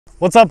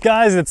What's up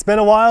guys? It's been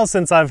a while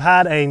since I've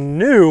had a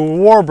new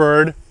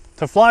Warbird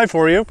to fly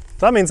for you.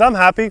 So that means I'm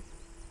happy.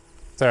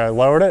 So I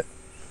lowered it.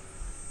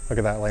 Look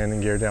at that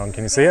landing gear down.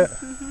 Can you see it?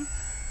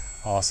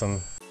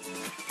 Awesome.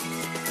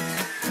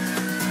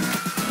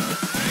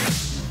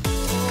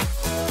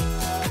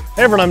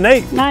 Hey everyone, I'm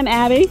Nate. And I'm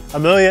Abby.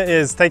 Amelia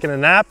is taking a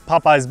nap.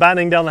 Popeye's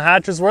battening down the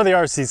hatches. We're the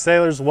RC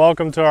Sailors.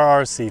 Welcome to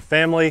our RC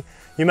family.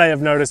 You may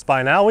have noticed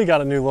by now we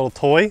got a new little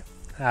toy.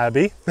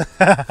 Abby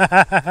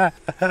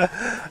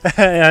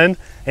and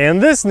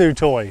this new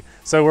toy.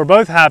 So we're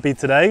both happy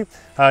today,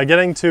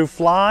 getting to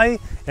fly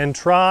and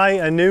try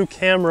a new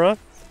camera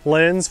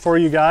lens for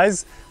you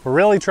guys. We're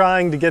really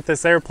trying to get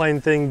this airplane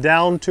thing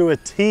down to a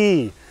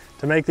T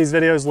to make these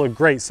videos look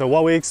great. So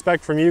what we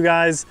expect from you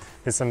guys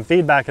is some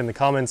feedback in the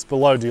comments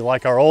below. Do you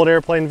like our old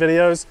airplane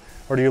videos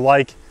or do you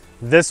like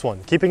this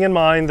one? Keeping in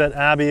mind that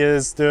Abby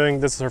is doing,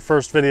 this is her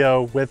first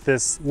video with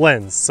this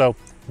lens. So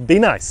be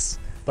nice,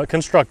 but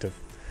constructive.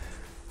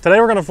 Today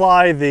we're gonna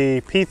fly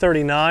the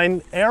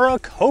P-39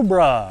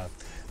 Airacobra.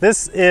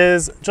 This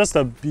is just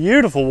a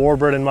beautiful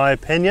warbird in my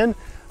opinion.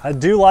 I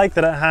do like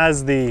that it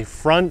has the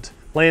front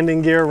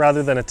landing gear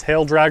rather than a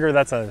tail dragger.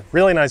 That's a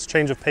really nice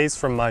change of pace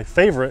from my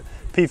favorite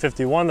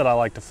P-51 that I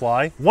like to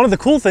fly. One of the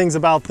cool things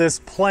about this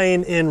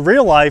plane in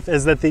real life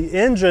is that the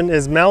engine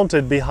is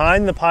mounted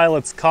behind the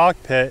pilot's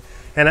cockpit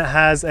and it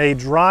has a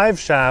drive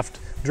shaft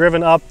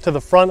driven up to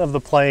the front of the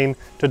plane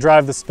to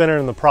drive the spinner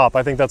and the prop.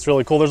 I think that's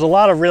really cool. There's a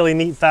lot of really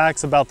neat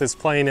facts about this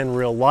plane in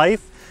real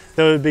life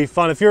that would be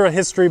fun. If you're a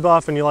history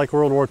buff and you like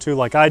World War II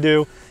like I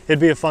do, it'd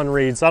be a fun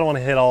read, so I don't want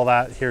to hit all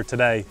that here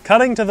today.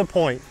 Cutting to the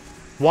point,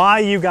 why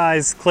you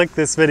guys click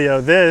this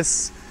video,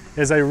 this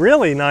is a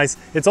really nice,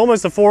 it's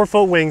almost a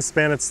 4-foot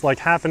wingspan. It's like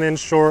half an inch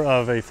short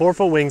of a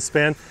 4-foot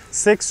wingspan,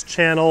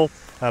 6-channel,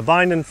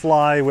 bind and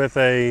fly with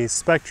a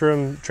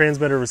Spectrum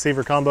transmitter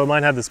receiver combo.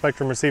 Mine had the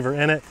Spectrum receiver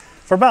in it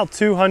for about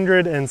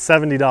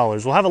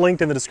 $270. We'll have a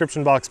link in the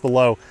description box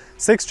below.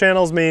 6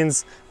 channels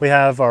means we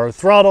have our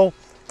throttle,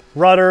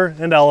 rudder,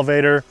 and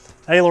elevator.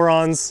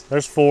 Ailerons,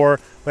 there's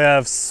 4. We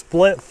have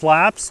split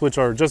flaps, which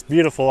are just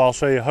beautiful. I'll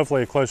show you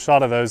hopefully a close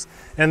shot of those.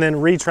 And then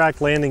retract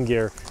landing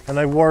gear. And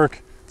they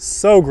work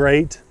so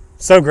great,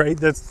 so great.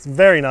 That's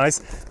very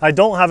nice. I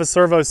don't have a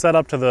servo set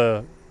up to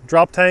the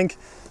drop tank,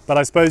 but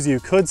I suppose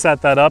you could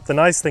set that up. The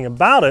nice thing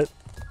about it,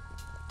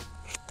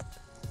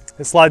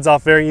 it slides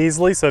off very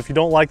easily, so if you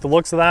don't like the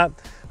looks of that,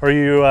 or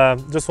you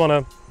just want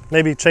to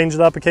maybe change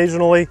it up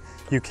occasionally,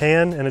 you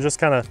can, and it just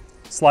kind of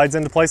slides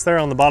into place there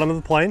on the bottom of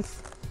the plane.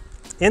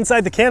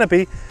 Inside the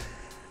canopy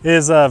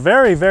is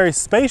very, very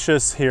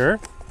spacious here.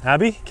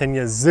 Abby, can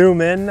you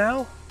zoom in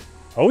now?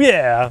 Oh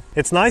yeah,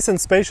 it's nice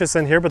and spacious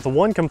in here, but the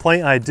one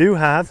complaint I do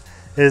have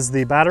is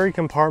the battery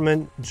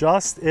compartment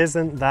just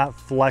isn't that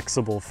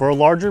flexible. For a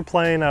larger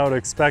plane, I would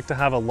expect to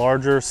have a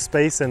larger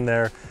space in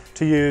there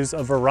to use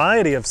a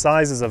variety of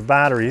sizes of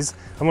batteries.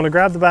 I'm gonna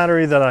grab the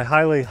battery that I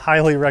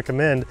highly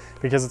recommend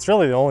because it's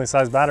really the only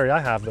size battery I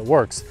have that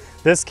works.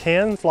 This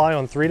can fly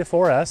on 3 to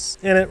 4S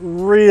and it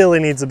really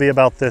needs to be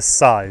about this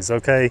size,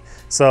 okay?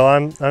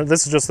 So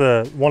this is just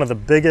one of the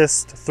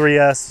biggest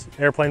 3S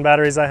airplane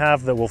batteries I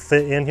have that will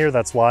fit in here.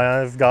 That's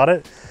why I've got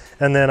it.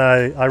 And then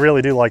I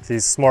really do like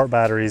these smart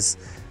batteries.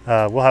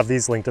 We'll have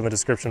these linked in the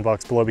description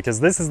box below because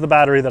this is the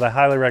battery that I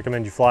highly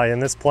recommend you fly in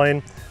this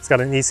plane. It's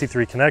got an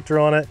EC3 connector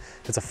on it.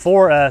 It's a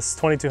 4S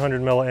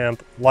 2200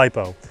 milliamp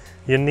LiPo.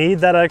 You need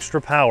that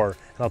extra power,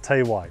 and I'll tell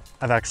you why.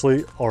 I've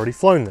actually already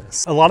flown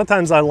this. A lot of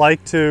times I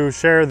like to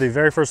share the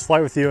very first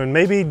flight with you, and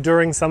maybe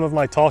during some of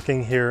my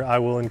talking here, I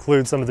will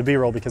include some of the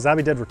B-roll because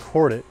Abby did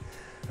record it.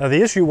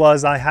 The issue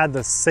was I had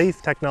the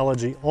safe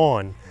technology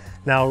on.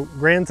 Now,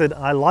 granted,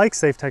 I like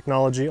safe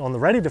technology on the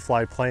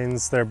ready-to-fly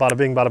planes. They're bada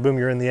bing, bada boom,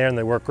 you're in the air and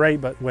they work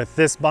great. But with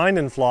this bind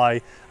and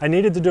fly, I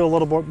needed to do a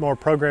little bit more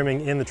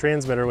programming in the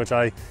transmitter, which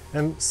I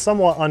am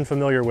somewhat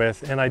unfamiliar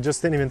with, and I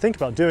just didn't even think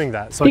about doing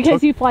that. So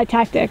because you fly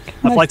tactic.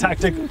 I fly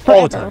tactic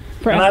all the time,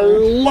 and I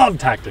love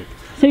tactic.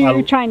 So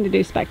you're trying to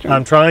do Spectrum.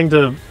 I'm trying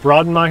to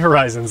broaden my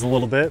horizons a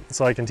little bit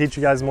so I can teach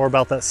you guys more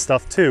about that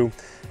stuff too.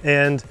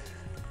 And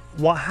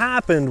what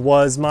happened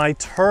was my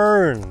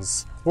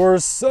turns were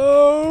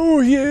so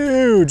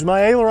huge.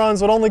 My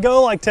ailerons would only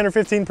go like 10 or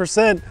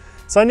 15%.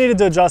 So I needed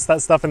to adjust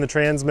that stuff in the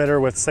transmitter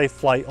with safe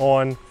flight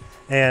on,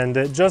 and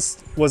it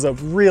just was a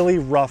really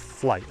rough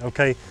flight,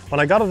 okay? When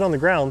I got it on the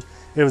ground,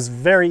 it was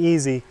very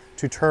easy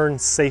to turn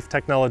safe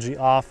technology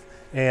off,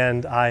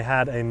 and I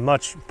had a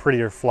much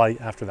prettier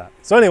flight after that.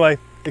 So anyway,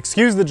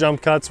 excuse the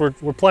jump cuts. We're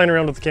playing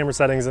around with the camera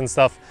settings and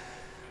stuff.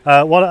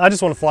 I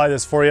just want to fly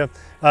this for you.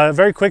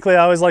 Very quickly,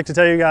 I always like to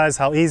tell you guys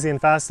how easy and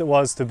fast it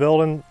was to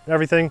build and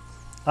everything.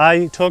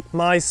 I took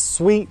my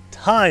sweet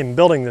time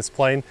building this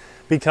plane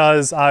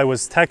because I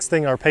was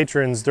texting our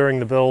patrons during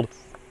the build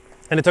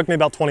and it took me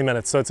about 20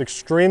 minutes. So it's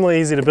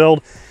extremely easy to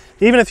build.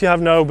 Even if you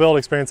have no build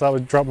experience, I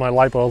would drop my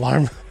LiPo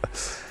alarm.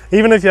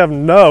 Even if you have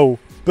no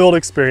build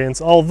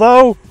experience,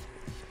 although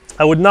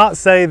I would not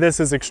say this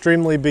is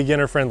extremely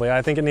beginner friendly.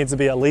 I think it needs to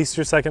be at least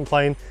your second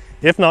plane,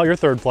 if not your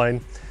third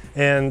plane.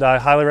 And I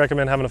highly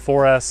recommend having a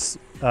 4S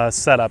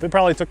setup. It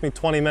probably took me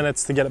 20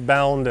 minutes to get it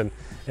bound and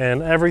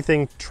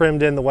everything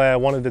trimmed in the way I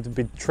wanted it to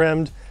be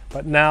trimmed,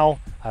 but now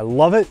I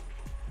love it.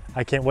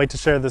 I can't wait to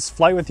share this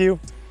flight with you.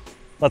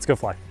 Let's go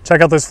fly.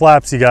 Check out those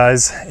flaps, you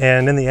guys,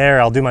 and in the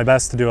air, I'll do my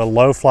best to do a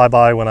low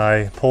flyby when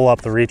I pull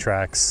up the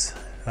retracts.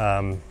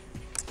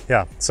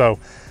 Yeah, so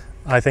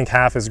I think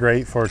half is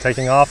great for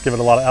taking off, give it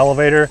a lot of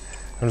elevator.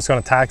 I'm just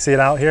gonna taxi it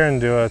out here and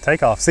do a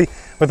takeoff. See,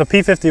 with the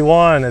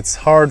P-51, it's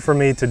hard for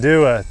me to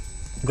do a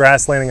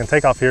grass landing and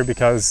takeoff here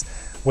because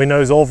we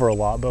nose over a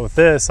lot, but with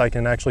this, I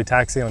can actually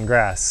taxi on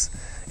grass.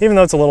 Even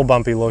though it's a little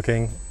bumpy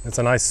looking, it's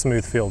a nice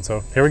smooth field.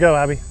 So here we go,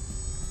 Abby.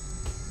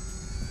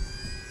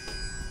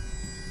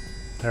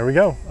 There we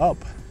go, up.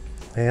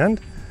 And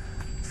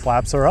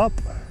flaps are up.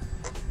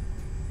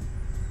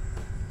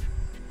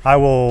 I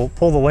will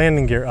pull the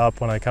landing gear up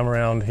when I come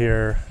around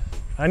here.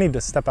 I need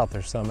to step out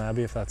there some,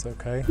 Abby, if that's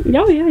okay.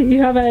 Oh yeah,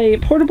 you have a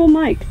portable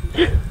mic.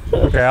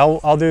 Okay,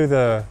 I'll do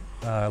the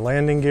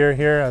landing gear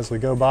here as we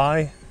go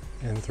by.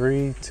 In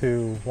 3,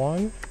 2,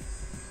 1.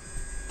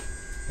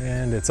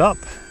 And it's up.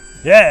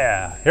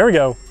 Yeah, here we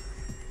go.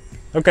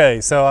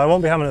 Okay, so I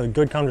won't be having a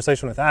good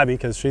conversation with Abby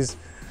because she's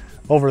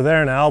over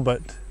there now,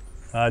 but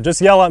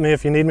just yell at me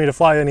if you need me to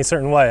fly any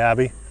certain way,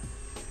 Abby.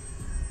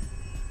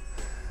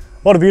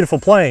 What a beautiful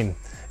plane.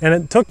 And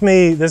it took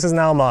me, this is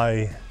now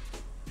my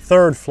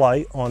 3rd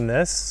flight on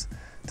this,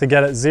 to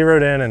get it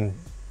zeroed in and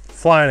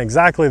flying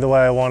exactly the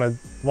way I want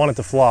it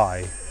to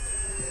fly.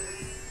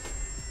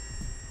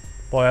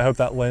 Boy, I hope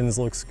that lens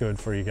looks good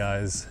for you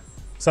guys.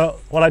 So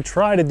what I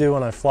try to do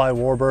when I fly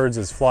Warbirds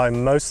is fly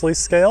mostly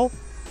scale.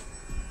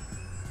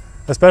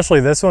 Especially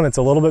this one, it's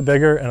a little bit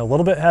bigger and a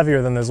little bit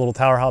heavier than those little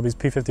Tower Hobbies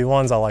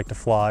P-51s I like to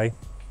fly.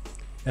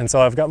 And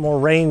so I've got more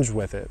range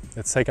with it.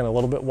 It's taken a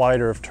little bit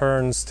wider of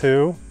turns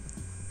too.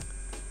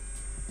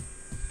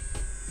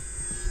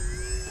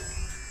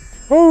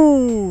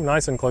 Woo,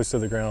 nice and close to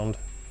the ground.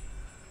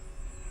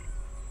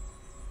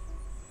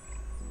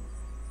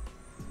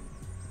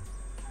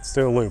 Let's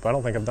do a loop. I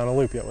don't think I've done a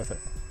loop yet with it.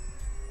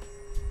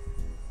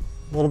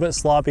 A little bit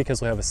sloppy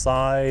because we have a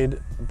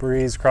side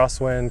breeze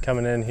crosswind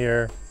coming in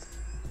here.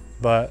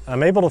 But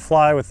I'm able to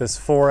fly with this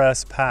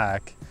 4S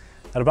pack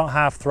at about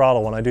half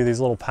throttle when I do these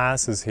little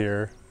passes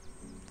here.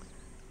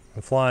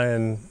 I'm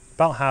flying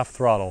about half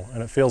throttle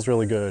and it feels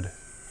really good.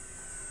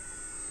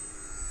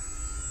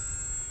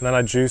 And then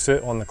I juice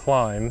it on the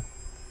climb.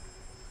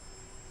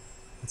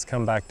 Let's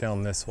come back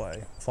down this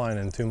way. Flying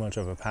in too much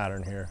of a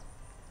pattern here.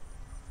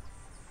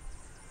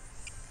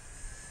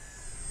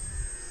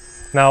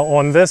 Now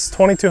on this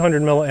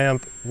 2200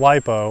 milliamp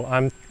LiPo,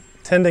 I'm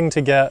tending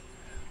to get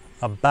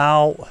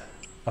about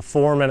a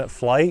 4-minute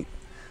flight,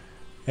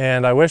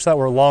 and I wish that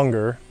were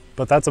longer,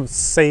 but that's a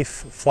safe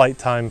flight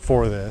time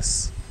for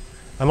this.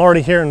 I'm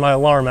already hearing my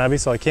alarm, Abby,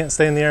 so I can't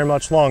stay in the air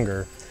much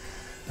longer.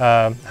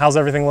 How's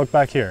everything look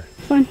back here?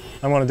 Fine.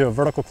 I'm gonna do a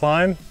vertical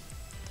climb,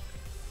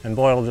 and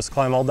boy, it'll just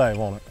climb all day,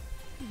 won't it?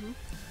 Mm-hmm.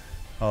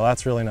 Oh,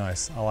 that's really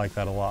nice. I like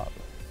that a lot.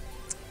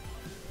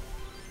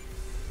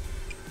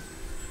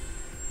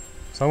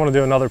 So I'm gonna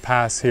do another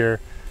pass here,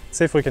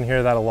 see if we can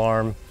hear that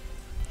alarm.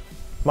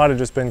 Might have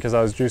just been because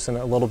I was juicing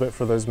it a little bit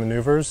for those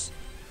maneuvers,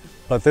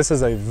 but this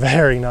is a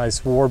very nice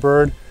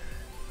Warbird,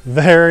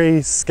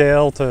 very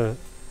scale to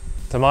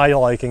my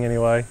liking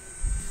anyway.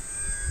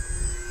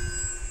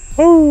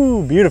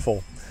 Ooh,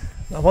 beautiful.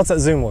 Now, what's that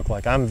zoom look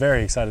like? I'm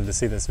very excited to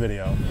see this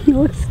video. It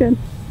looks good.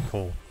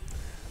 Cool.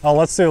 Oh,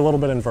 let's do a little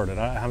bit inverted.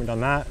 I haven't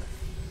done that.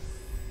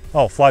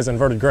 Oh, flies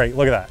inverted, great.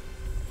 Look at that.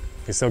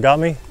 You still got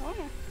me? Oh,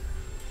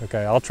 yeah.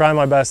 Okay, I'll try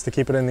my best to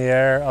keep it in the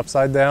air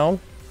upside down.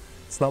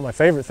 It's not my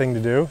favorite thing to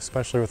do,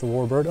 especially with the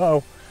Warbird.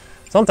 Oh,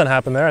 something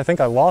happened there. I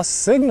think I lost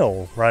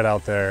signal right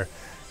out there.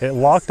 It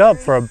locked up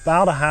for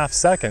about a half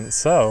second,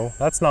 so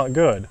that's not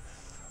good.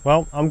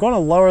 Well, I'm going to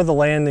lower the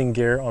landing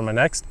gear on my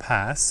next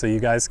pass so you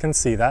guys can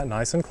see that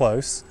nice and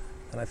close.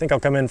 And I think I'll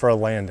come in for a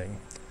landing.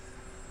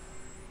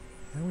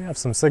 And we have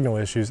some signal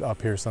issues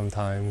up here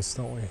sometimes,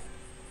 don't we?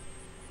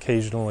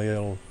 Occasionally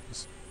it'll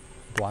just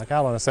black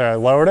out on us there. I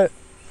lowered it.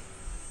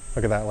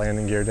 Look at that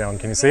landing gear down.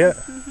 Can you see it?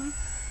 Mm-hmm.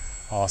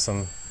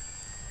 Awesome.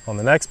 On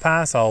the next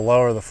pass, I'll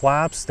lower the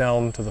flaps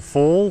down to the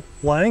full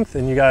length,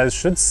 and you guys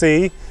should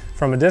see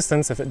from a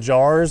distance if it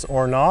jars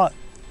or not.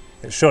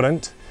 It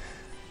shouldn't.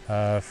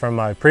 From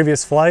my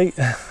previous flight,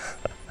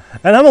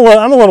 and I'm a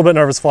little bit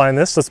nervous flying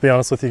this, let's be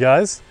honest with you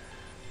guys.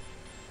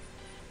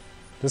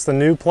 Just a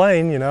new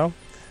plane, you know.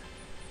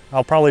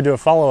 I'll probably do a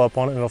follow-up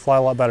on it and it'll fly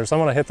a lot better. So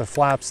I'm gonna hit the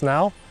flaps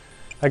now.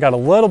 I got a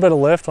little bit of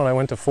lift when I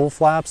went to full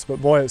flaps,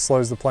 but boy, it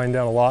slows the plane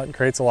down a lot and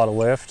creates a lot of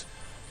lift.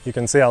 You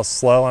can see how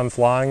slow I'm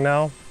flying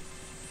now.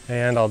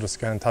 And I'll just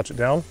go ahead and touch it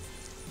down.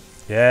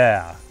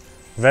 Yeah,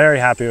 very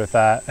happy with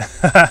that.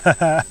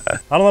 I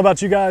don't know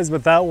about you guys,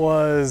 but that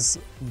was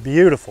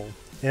beautiful.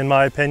 In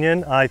my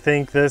opinion, I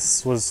think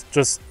this was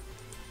just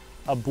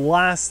a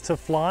blast to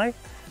fly.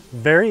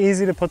 Very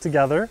easy to put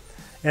together.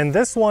 And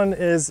this one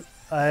is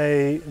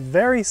a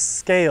very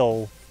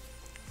scale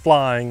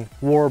flying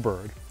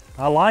Warbird.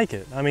 I like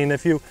it. I mean,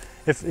 if you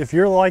if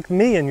you're like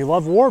me and you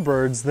love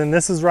warbirds, then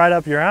this is right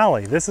up your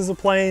alley. This is a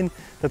plane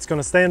that's going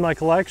to stay in my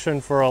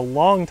collection for a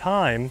long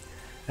time,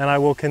 and I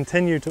will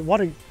continue to.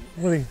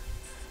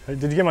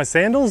 Did you get my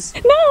sandals?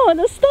 No,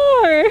 the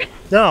star.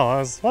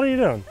 No, what are you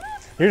doing?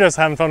 You're just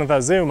having fun with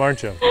that zoom,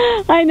 aren't you?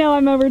 I know,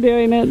 I'm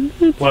overdoing it.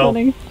 It's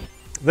funny.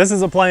 This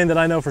is a plane that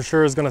I know for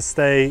sure is going to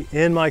stay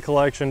in my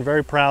collection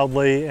very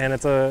proudly, and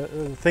it's a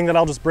thing that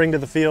I'll just bring to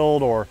the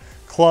field or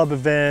club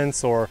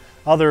events or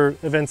other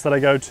events that I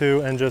go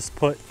to and just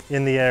put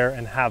in the air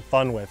and have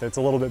fun with. It's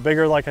a little bit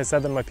bigger, like I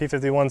said, than my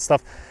P-51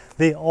 stuff.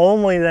 The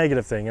only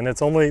negative thing, and it's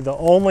the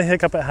only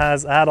hiccup it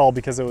has at all,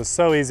 because it was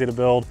so easy to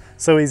build,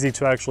 so easy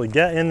to actually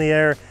get in the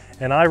air,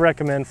 and I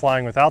recommend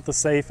flying without the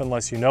safe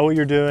unless you know what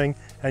you're doing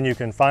and you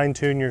can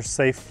fine-tune your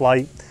safe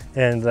flight.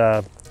 And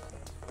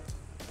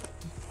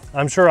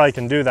I'm sure I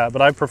can do that,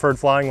 but I preferred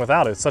flying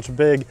without it. It's such a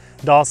big,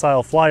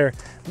 docile flyer.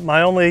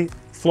 My only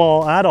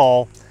flaw at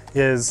all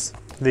is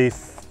the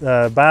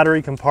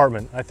battery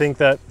compartment. I think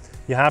that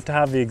you have to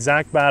have the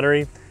exact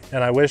battery,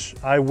 and I wish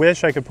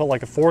I could put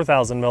like a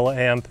 4,000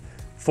 milliamp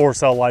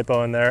 4-cell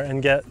LiPo in there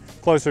and get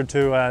closer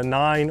to a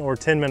 9 or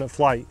 10 minute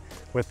flight.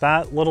 With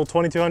that little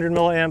 2200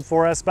 milliamp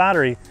 4S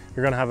battery,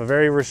 you're going to have a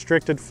very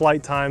restricted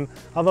flight time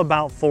of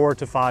about 4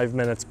 to 5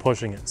 minutes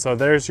pushing it. So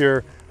there's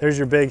your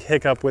big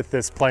hiccup with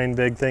this plane,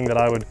 big thing that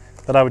I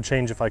would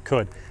change if I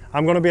could.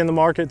 I'm going to be in the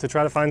market to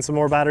try to find some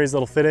more batteries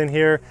that'll fit in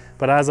here,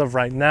 but as of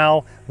right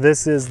now,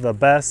 this is the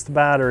best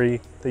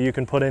battery that you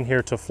can put in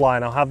here to fly.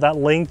 And I'll have that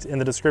linked in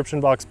the description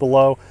box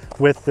below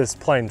with this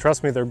plane.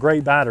 Trust me, they're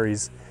great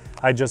batteries.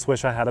 I just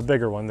wish I had a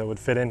bigger one that would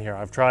fit in here.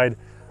 I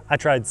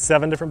tried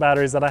 7 different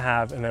batteries that I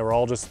have, and they were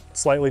all just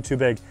slightly too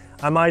big.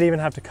 I might even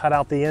have to cut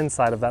out the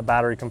inside of that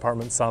battery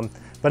compartment some.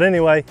 But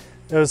anyway,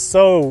 it was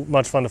so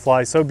much fun to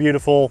fly, so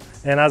beautiful.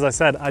 And as I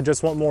said, I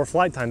just want more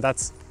flight time.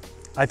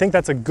 I think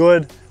that's a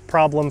good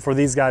problem for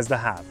these guys to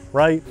have,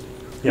 right?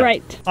 Yeah.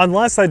 Right.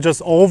 Unless I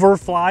just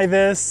overfly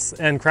this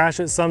and crash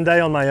it someday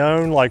on my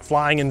own, like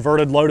flying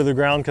inverted low to the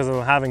ground because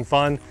I'm having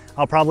fun,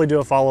 I'll probably do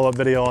a follow-up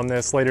video on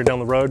this later down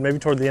the road, maybe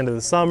toward the end of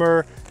the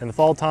summer and the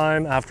fall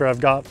time after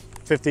I've got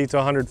 50 to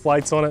 100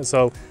 flights on it.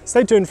 So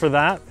stay tuned for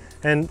that.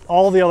 And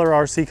all the other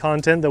RC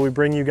content that we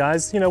bring you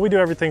guys, you know, we do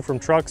everything from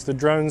trucks to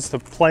drones to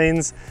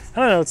planes. I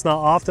don't know, it's not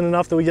often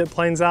enough that we get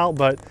planes out,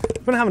 but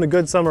we've been having a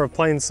good summer of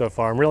planes so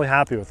far. I'm really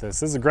happy with this.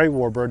 This is a great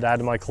warbird to add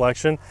to my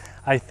collection.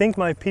 I think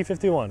my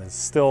P-51 is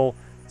still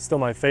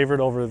my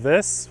favorite over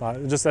this.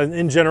 Just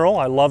in general,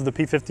 I love the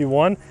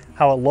P-51,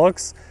 how it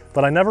looks,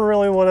 but I never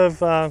really would have,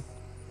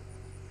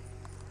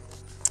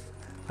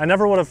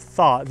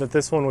 thought that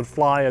this one would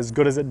fly as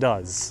good as it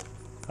does.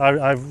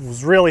 I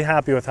was really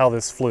happy with how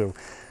this flew.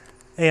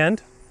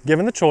 And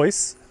given the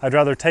choice, I'd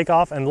rather take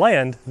off and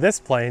land this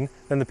plane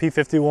than the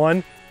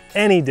P-51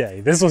 any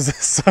day. This was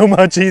so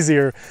much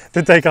easier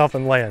to take off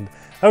and land.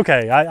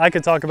 Okay, I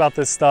could talk about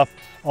this stuff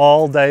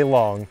all day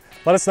long.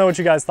 Let us know what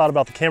you guys thought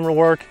about the camera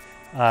work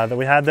that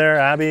we had there,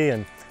 Abby,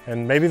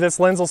 and maybe this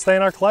lens will stay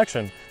in our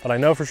collection, but I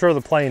know for sure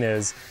the plane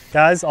is.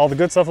 Guys, all the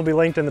good stuff will be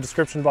linked in the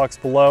description box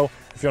below.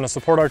 If you want to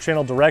support our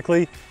channel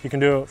directly, you can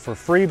do it for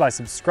free by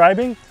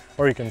subscribing,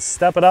 or you can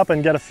step it up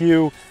and get a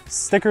few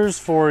stickers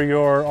for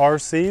your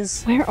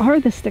RCs. Where are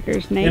the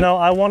stickers, Nate? You know,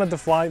 I wanted to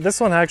fly. This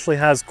one actually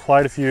has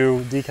quite a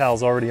few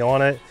decals already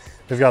on it.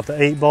 We've got the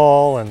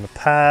 8-ball and the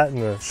pat and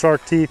the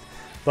shark teeth,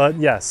 but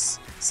yes,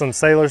 some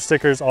Sailor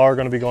stickers are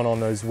going to be going on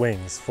those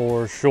wings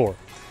for sure.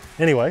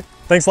 Anyway,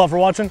 thanks a lot for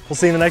watching. We'll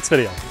see you in the next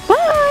video.